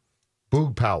first one.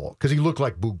 Boog Powell, because he looked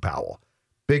like Boog Powell.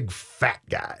 Big, fat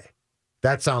guy.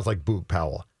 That sounds like Boog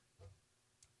Powell.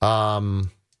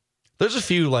 There's a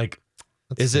few, like,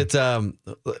 is it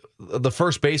the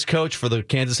first base coach for the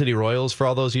Kansas City Royals for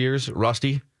all those years?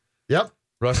 Rusty? Yep.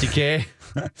 Rusty K?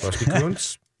 Rusty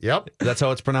Kuntz? Yep. That's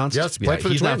how it's pronounced? Yes, played for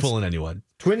the he's Twins. not fooling anyone.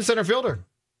 Twin center fielder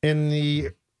in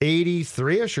the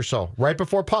 83-ish or so, right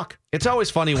before Puck. It's always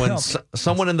funny when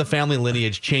someone in the family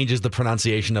lineage changes the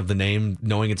pronunciation of the name,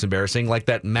 knowing it's embarrassing, like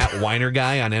that Matt Weiner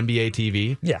guy on NBA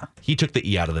TV. Yeah. He took the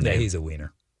E out of the Yeah, name. he's a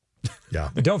wiener. Yeah.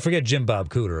 But don't forget Jim Bob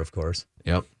Cooter, of course.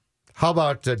 Yep. How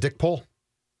about Dick Pohl?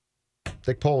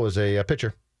 Dick Pohl is a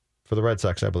pitcher for the Red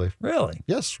Sox, I believe. Really?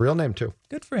 Yes, real name too.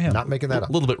 Good for him. Not making that up.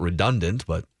 A little bit redundant,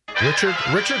 but Richard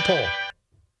Pohl.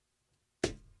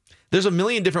 there's a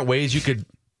million different ways you could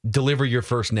deliver your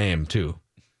first name too.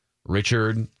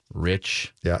 Richard,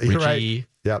 Rich, Yeah, Richie. you're right.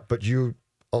 Yeah, but you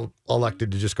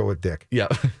elected to just go with Dick. Yeah.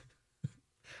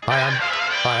 Hi,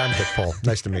 I'm Dick Pohl.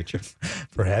 Nice to meet you.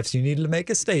 Perhaps you needed to make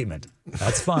a statement.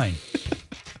 That's fine.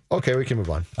 Okay, we can move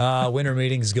on. Winter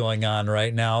meetings going on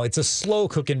right now. It's a slow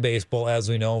cooking baseball, as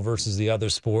we know, versus the other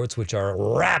sports, which are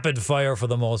rapid fire for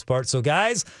the most part. So,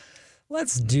 guys,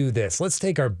 let's do this. Let's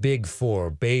take our big four: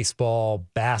 baseball,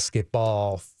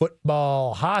 basketball,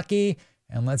 football, hockey,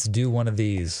 and let's do one of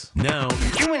these. Now,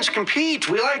 Humans compete.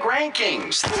 We like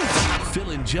rankings.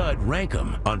 Phil and Judd rank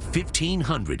them on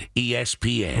 1500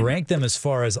 ESPN. Rank them as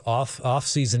far as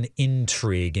off-season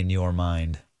intrigue in your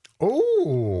mind.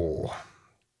 Oh.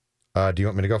 Do you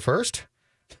want me to go first?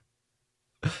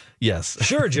 Yes.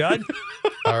 Sure, Judd.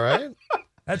 All right.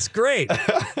 That's great.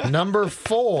 Number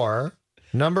four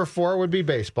would be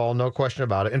baseball, no question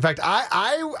about it. In fact,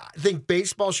 I think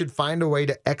baseball should find a way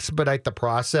to expedite the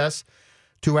process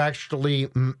to actually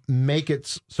make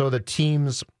it so the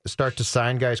teams start to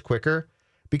sign guys quicker,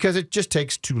 because it just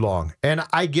takes too long. And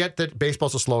I get that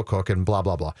baseball's a slow cook and blah,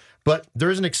 blah, blah. But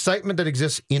there is an excitement that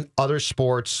exists in other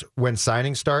sports when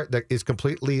signings start that is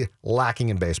completely lacking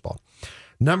in baseball.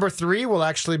 Number three will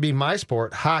actually be my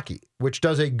sport, hockey, which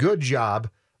does a good job,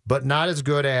 but not as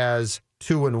good as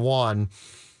 2 and 1.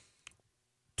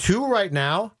 2 right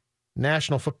now,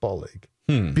 National Football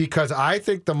League. Because I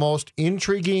think the most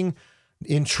intriguing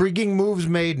moves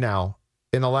made now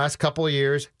in the last couple of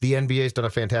years, the NBA has done a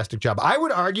fantastic job. I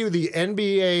would argue the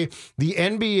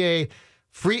NBA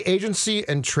free agency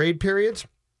and trade periods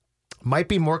might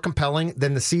be more compelling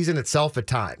than the season itself at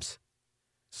times.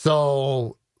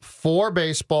 So 4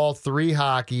 baseball, 3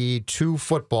 hockey, 2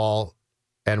 football,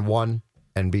 and 1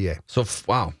 NBA. So,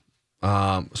 wow.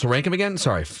 So rank them again?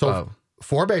 Sorry. So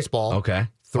 4 baseball. Okay.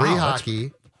 3 Wow,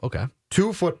 hockey. Okay.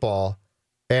 2 football.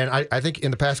 And I think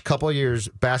in the past couple of years,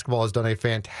 basketball has done a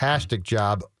fantastic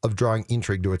job of drawing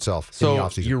intrigue to itself in the So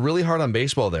offseason. you're really hard on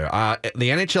baseball there. The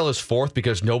NHL is 4th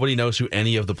because nobody knows who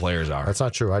any of the players are. That's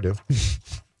not true. I do.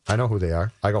 I know who they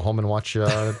are. I go home and watch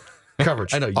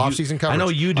coverage. I know off-season coverage. I know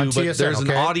you do, on but TSN, there's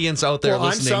an okay? audience out there Well,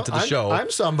 listening to the show.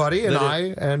 I'm somebody,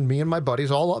 and me and my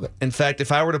buddies all love it. In fact,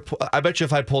 if I were to, I bet you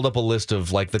if I pulled up a list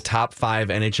of like the top 5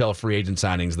 NHL free agent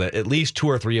signings, that at least 2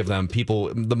 or 3 of them,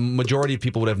 the majority of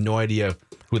people would have no idea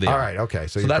who they are. All right, okay.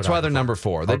 So that's why they're number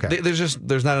 4. Okay.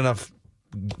 There's not enough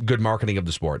good marketing of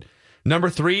the sport. Number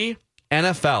 3,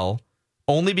 NFL.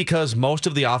 Only because most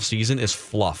of the offseason is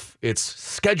fluff. It's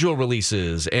schedule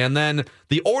releases, and then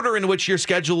the order in which your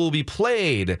schedule will be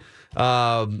played.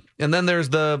 And then there's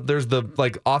the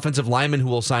like offensive linemen who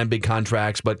will sign big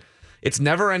contracts, but it's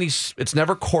never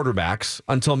quarterbacks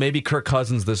until maybe Kirk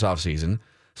Cousins this offseason.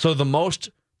 So the most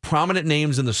prominent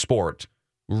names in the sport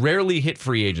rarely hit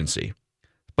free agency.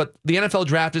 But the NFL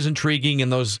draft is intriguing,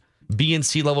 and those B and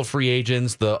C level free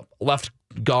agents, the left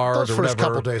guard Those or first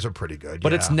whatever. couple days are pretty good.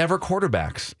 But yeah. it's never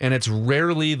quarterbacks, and it's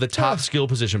rarely the top skill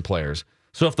position players.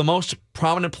 So if the most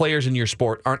prominent players in your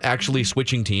sport aren't actually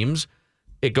switching teams,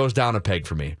 it goes down a peg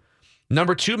for me.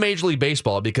 Number 2, Major League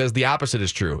Baseball, because the opposite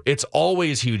is true. It's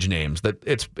always huge names.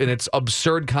 It's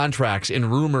absurd contracts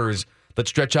and rumors that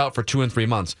stretch out for 2 and 3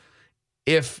 months.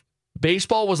 If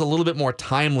baseball was a little bit more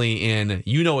timely in,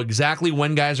 you know exactly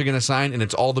when guys are going to sign, and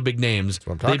it's all the big names,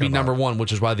 they'd be number 1,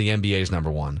 which is why the NBA is number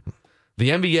 1. The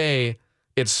NBA,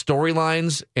 it's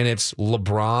storylines and it's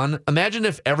LeBron. Imagine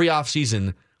if every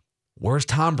offseason, where's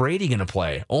Tom Brady going to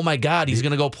play? Oh my God, he's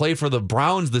going to go play for the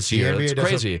Browns this year. The It's NBA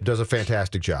crazy. does a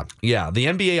fantastic job. Yeah, the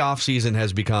NBA offseason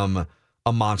has become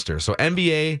a monster. So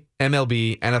NBA,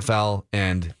 MLB, NFL,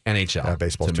 and NHL.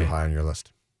 Baseball's too high on your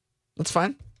list. That's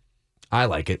fine. I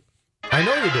like it. I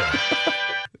know you do.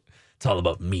 It's all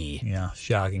about me. Yeah,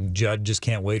 shocking. Judd just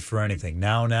can't wait for anything.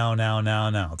 Now.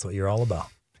 That's what you're all about.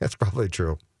 That's probably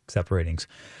true. ratings.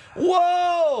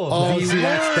 Whoa! Oh, see,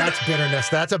 that's bitterness.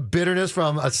 That's a bitterness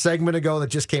from a segment ago that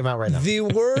just came out right now. The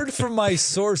word from my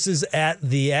sources at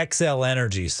the XL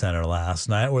Energy Center last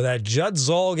night were that Judd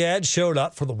Zulgad showed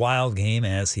up for the Wild game,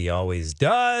 as he always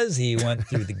does. He went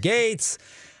through the gates,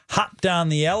 hopped down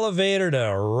the elevator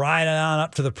to ride on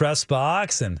up to the press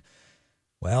box, and,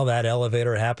 well, that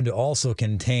elevator happened to also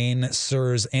contain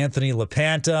Sirs Anthony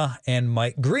LaPanta and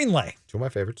Mike Greenlay. Two of my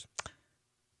favorites.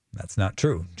 That's not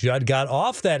true. Judd got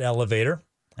off that elevator,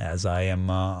 as I am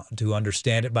to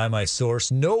understand it by my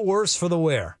source, no worse for the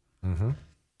wear. Mm-hmm.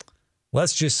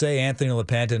 Let's just say Anthony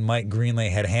LaPanta and Mike Greenlay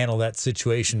had handled that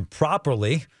situation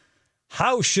properly.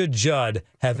 How should Judd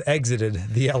have exited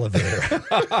the elevator?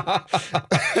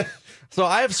 So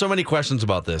I have so many questions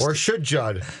about this. Or should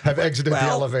Judd have exited the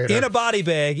elevator? In a body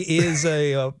bag is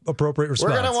a appropriate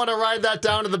response. We're going to want to ride that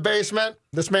down to the basement.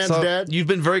 This man's dead. You've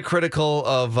been very critical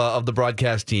of the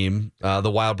broadcast team, the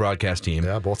Wild broadcast team.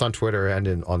 Yeah, both on Twitter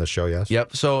and on the show, yes.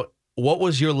 Yep. So what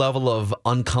was your level of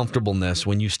uncomfortableness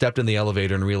when you stepped in the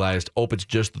elevator and realized, it's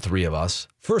just the three of us?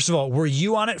 First of all, were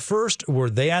you on it first? Were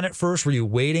they on it first? Were you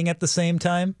waiting at the same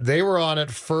time? They were on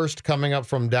it first coming up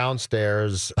from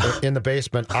downstairs in the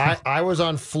basement. I was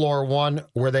on floor 1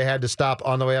 where they had to stop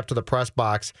on the way up to the press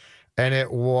box. And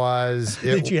it was...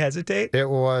 Did you hesitate? It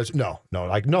was... No,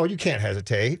 you can't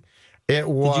hesitate. It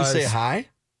was... Did you say hi?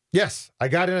 Yes. I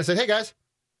got in and said, hey, guys.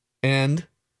 And?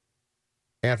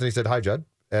 Anthony said, hi, Judd.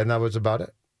 And that was about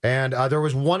it. And there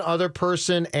was one other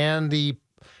person and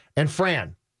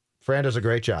Fran. Fran does a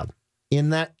great job in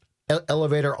that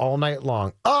elevator all night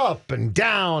long, up and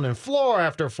down and floor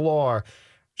after floor.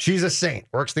 She's a saint.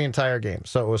 Works the entire game.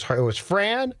 So it was her. It was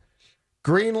Fran,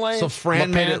 Greenlay. So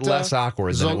Fran made it less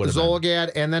awkward than it would have been.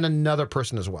 Zolgad, and then another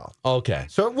person as well. Okay.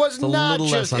 So it was not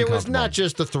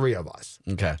just the three of us.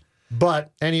 Okay.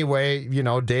 But anyway,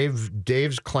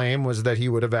 Dave's claim was that he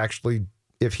would have actually,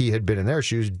 if he had been in their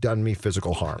shoes, done me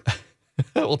physical harm.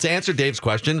 Well, to answer Dave's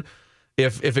question,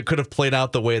 if it could have played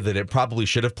out the way that it probably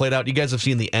should have played out, you guys have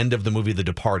seen the end of the movie The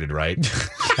Departed, right?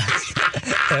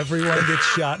 Everyone gets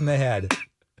shot in the head.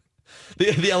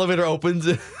 The elevator opens.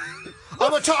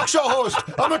 I'm a talk show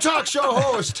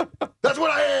host. That's what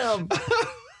I am.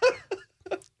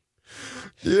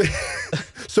 Yeah.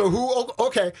 So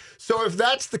So if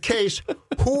that's the case,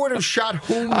 who would have shot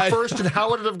whom first and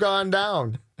how would it have gone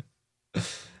down?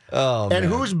 Oh, and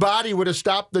whose body would have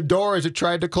stopped the door as it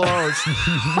tried to close?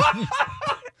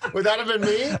 Would that have been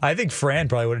me? I think Fran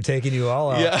probably would have taken you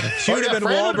all out. Yeah. She would have been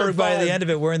Wahlberg by the end of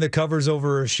it, wearing the covers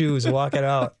over her shoes, walking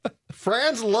out.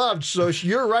 Fran's loved, so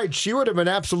you're right. She would have been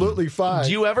absolutely fine.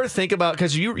 Do you ever think about,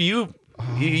 because you're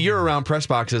around press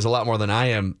boxes a lot more than I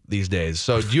am these days.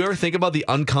 So do you ever think about the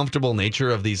uncomfortable nature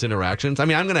of these interactions? I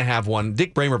mean, I'm going to have one.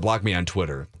 Dick Bramer blocked me on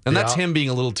Twitter, and that's him being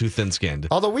a little too thin-skinned.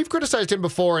 Although we've criticized him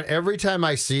before, and every time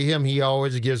I see him, he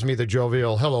always gives me the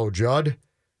jovial, hello, Judd.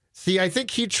 See, I think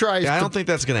he tries I don't think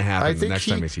that's going to happen the next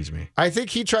time he sees me. I think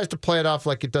he tries to play it off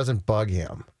like it doesn't bug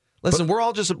him. Listen, we're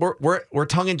all just, we're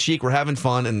tongue-in-cheek, we're having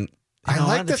fun, and I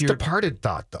like this Departed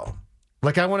thought, though.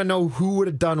 Like, I want to know who would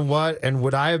have done what, and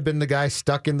would I have been the guy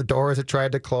stuck in the door as it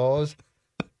tried to close?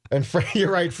 And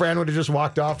you're right, Fran would have just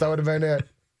walked off. That would have been it.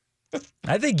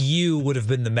 I think you would have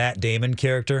been the Matt Damon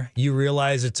character. You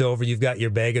realize it's over. You've got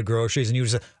your bag of groceries, and you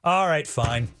just say, all right,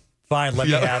 fine, let me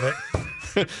have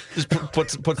it. Just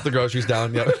puts the groceries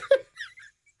down. Yep.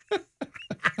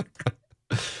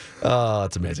 Oh,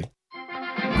 it's amazing.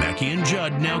 Mackey and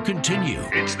Judd now continue.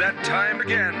 It's that time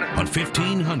again. On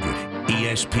 1500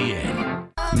 ESPN.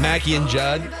 Mackey and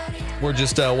Judd, we're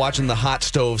just watching the hot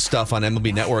stove stuff on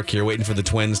MLB Network here, waiting for the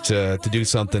Twins to do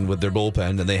something with their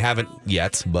bullpen, and they haven't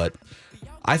yet, but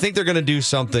I think they're going to do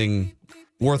something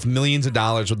worth millions of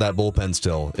dollars with that bullpen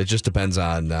still. It just depends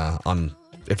on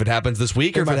if it happens this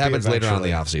week or if it happens later on in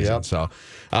the offseason. Yep. So,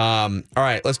 all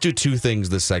right, let's do two things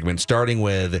this segment, starting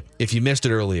with, if you missed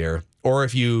it earlier, or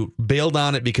if you bailed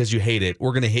on it because you hate it,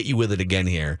 we're going to hit you with it again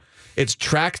here. It's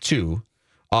track 2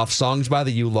 off Songs by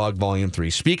the U-Log Volume 3.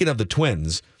 Speaking of the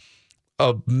Twins,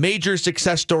 a major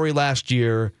success story last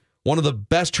year, one of the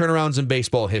best turnarounds in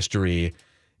baseball history,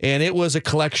 and it was a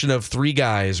collection of 3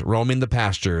 guys roaming the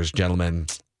pastures, gentlemen,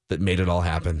 that made it all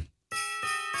happen.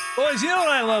 Boys, you know what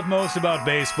I love most about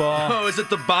baseball? Oh, is it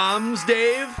the bombs,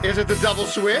 Dave? Is it the double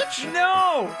switch?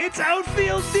 No, it's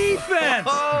outfield defense.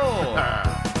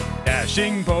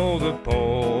 Dashing pole to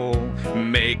pole,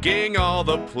 Making all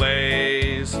the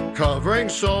plays. Covering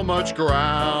so much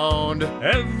ground.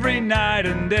 every night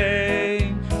and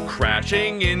day. Crash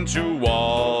crashing into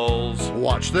walls.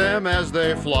 Watch them as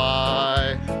they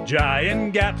fly.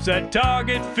 Giant gaps at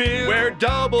target field where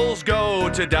doubles go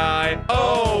to die.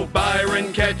 Oh,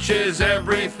 Byron catches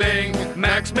everything.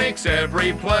 Max makes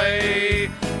every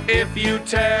play. If you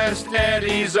test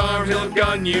Eddie's arm, he'll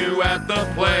gun you at the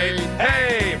plate.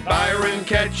 Hey, Byron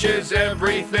catches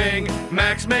everything.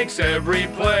 Max makes every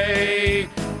play.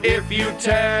 If you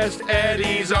test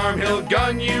Eddie's arm, he'll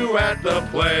gun you at the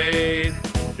plate.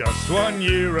 Just 1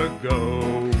 year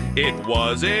ago, it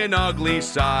was an ugly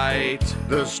sight.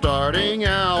 The starting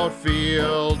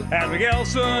outfield. And Miguel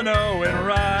Sano and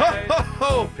Wright. Ho, ho,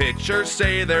 ho! Pitchers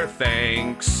say their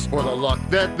thanks For the luck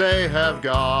that they have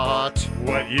got.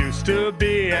 What used to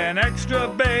be an extra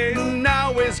base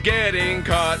now is getting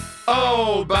cut.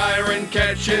 Oh, Byron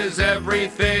catches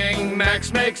everything.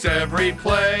 Max makes every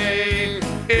play.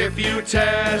 If you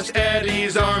test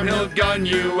Eddie's arm, he'll gun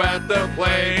you at the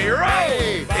play.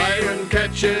 Right! Byron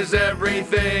catches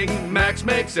everything. Max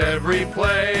makes every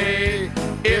play.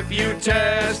 If you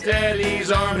test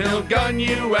Eddie's arm, he'll gun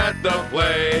you at the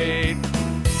plate.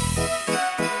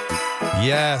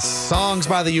 Yes, Songs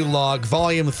by the U-Log,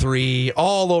 Volume 3,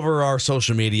 all over our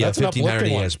social media, That's an 1500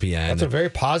 uplifting ESPN. one. That's a very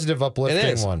positive,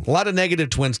 uplifting one. A lot of negative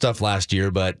Twin stuff last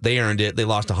year, but they earned it. They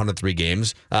lost 103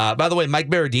 games. By the way, Mike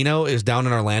Berardino is down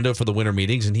in Orlando for the winter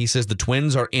meetings, and he says the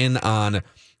Twins are in on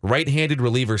right-handed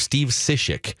reliever Steve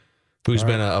Cishek, who's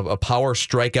been a power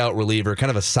strikeout reliever,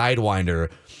 kind of a sidewinder,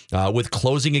 with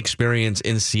closing experience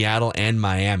in Seattle and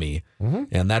Miami. Mm-hmm.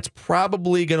 And that's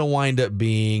probably going to wind up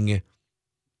being,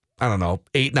 I don't know,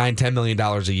 $8, $9, $10 million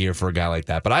a year for a guy like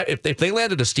that. But if they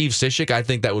landed a Steve Cishek, I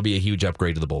think that would be a huge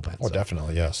upgrade to the bullpen. Oh,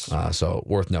 definitely, yes. So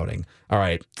worth noting. All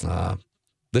right.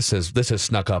 This has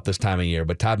snuck up this time of year,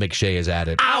 but Todd McShay is at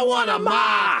it. I want a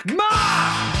mock!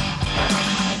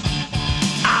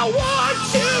 I want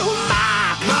to mock!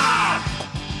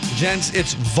 Gents,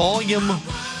 it's Volume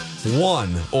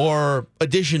 1 or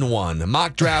Edition 1,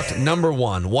 Mock Draft number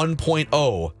 1,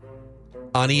 1.0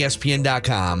 on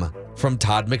ESPN.com from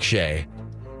Todd McShay.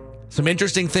 Some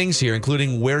interesting things here,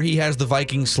 including where he has the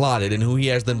Vikings slotted and who he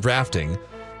has them drafting.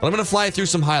 But I'm going to fly through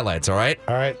some highlights, all right?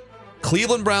 All right.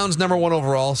 Cleveland Browns number 1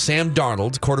 overall, Sam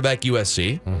Darnold, quarterback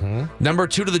USC. Mm-hmm. Number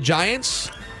 2 to the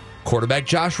Giants, quarterback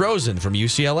Josh Rosen from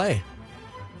UCLA.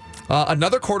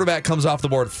 Another quarterback comes off the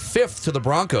board, 5th to the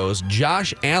Broncos,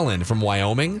 Josh Allen from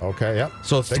Wyoming. Okay, yep.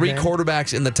 So Big 3 name.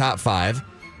 quarterbacks in the top 5.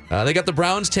 They got the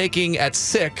Browns taking at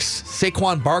 6,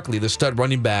 Saquon Barkley, the stud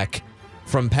running back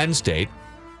from Penn State.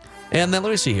 And then let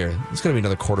me see here. There's going to be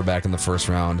another quarterback in the first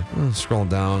round. Scrolling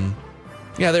down.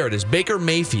 Yeah, there it is. Baker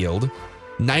Mayfield,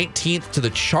 19th to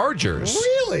the Chargers.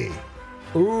 Really?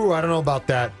 Ooh, I don't know about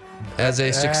that. As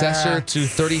a successor to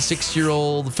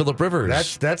 36-year-old Phillip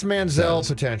Rivers. That's Manziel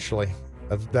potentially.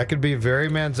 That could be very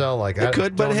Manziel-like. It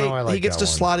could, but hey, he gets to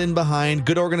slot in behind.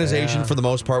 Good organization for the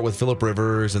most part with Phillip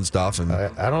Rivers and stuff. And I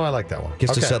don't know. I like that one.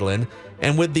 Gets to settle in.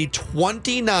 And with the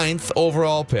 29th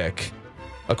overall pick,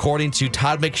 according to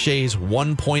Todd McShay's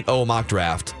 1.0 mock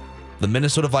draft, the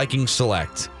Minnesota Vikings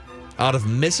select out of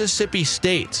Mississippi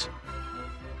State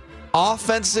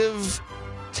offensive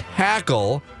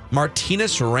tackle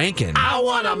Martinez Rankin. I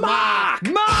want a mock!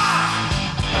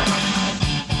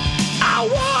 I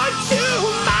want to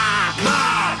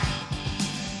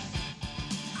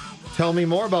mock! Tell me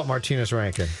more about Martinez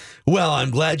Rankin. Well,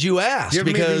 I'm glad you asked. Give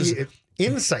because me the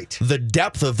insight. The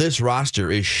depth of this roster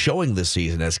is showing this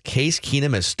season as Case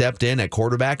Keenum has stepped in at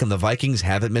quarterback and the Vikings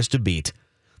haven't missed a beat.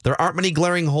 There aren't many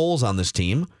glaring holes on this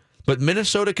team, but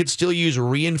Minnesota could still use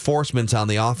reinforcements on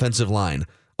the offensive line.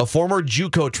 A former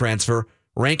JUCO transfer,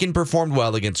 Rankin performed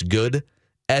well against good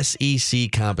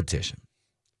SEC competition.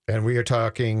 And we are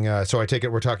talking, so I take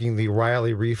it we're talking the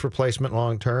Riley Reef replacement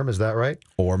long term. Is that right?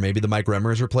 Or maybe the Mike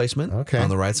Remmers replacement on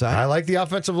the right side. I like the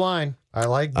offensive line. I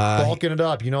like bulking it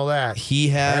up. You know that. He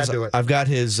has, I've got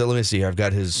his, let me see here. I've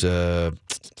got his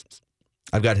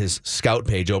scout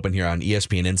page open here on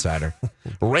ESPN Insider.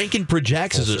 Rankin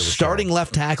projects as a starting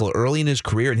left tackle early in his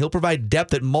career, and he'll provide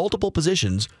depth at multiple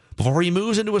positions before he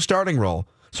moves into a starting role.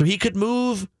 So he could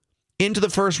move into the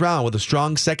first round with a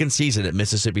strong second season at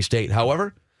Mississippi State.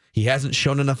 However, he hasn't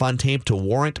shown enough on tape to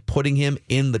warrant putting him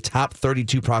in the top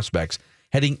 32 prospects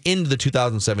heading into the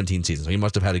 2017 season. So he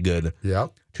must have had a good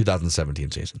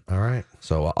 2017 season. All right.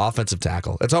 So offensive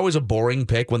tackle. It's always a boring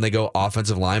pick when they go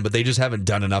offensive line, but they just haven't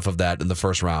done enough of that in the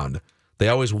first round. They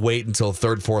always wait until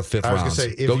 3rd, 4th, 5th rounds.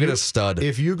 Go get a stud.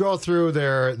 If you go through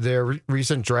their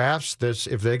recent drafts,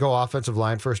 if they go offensive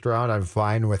line first round, I'm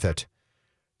fine with it.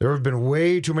 There have been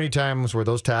way too many times where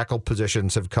those tackle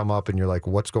positions have come up and you're like,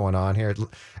 what's going on here?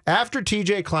 After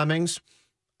TJ Clemmings,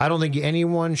 I don't think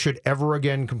anyone should ever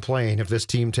again complain if this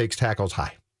team takes tackles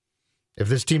high. If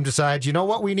this team decides, you know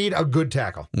what, we need a good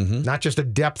tackle, not just a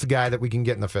depth guy that we can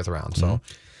get in the 5th round. So,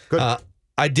 good.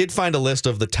 I did find a list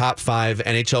of the top 5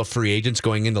 NHL free agents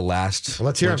going into last.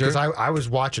 Let's hear him, winter. because I was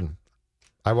watching.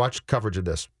 I watched coverage of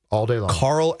this all day long.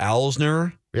 Carl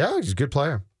Alsner. Yeah, he's a good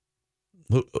player.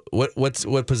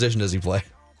 What position does he play?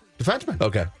 Defenseman.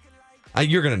 Okay.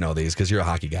 You're going to know these because you're a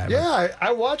hockey guy. Right? Yeah,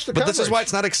 I watched the But coverage. this is why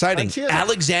it's not exciting.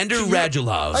 Alexander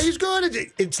Radulov. He's good.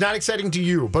 It's not exciting to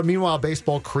you. But meanwhile,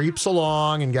 baseball creeps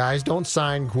along and guys don't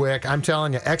sign quick. I'm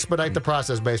telling you, expedite the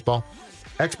process, baseball.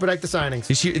 Expedite the signings.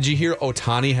 Did you hear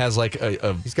Ohtani has like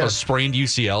a sprained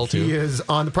UCL too? He is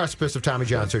on the precipice of Tommy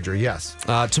John surgery, yes.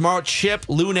 Tomorrow, Chip,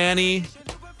 Lou Nanny,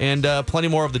 and plenty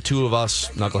more of the two of us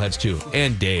knuckleheads too.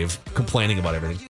 And Dave complaining about everything.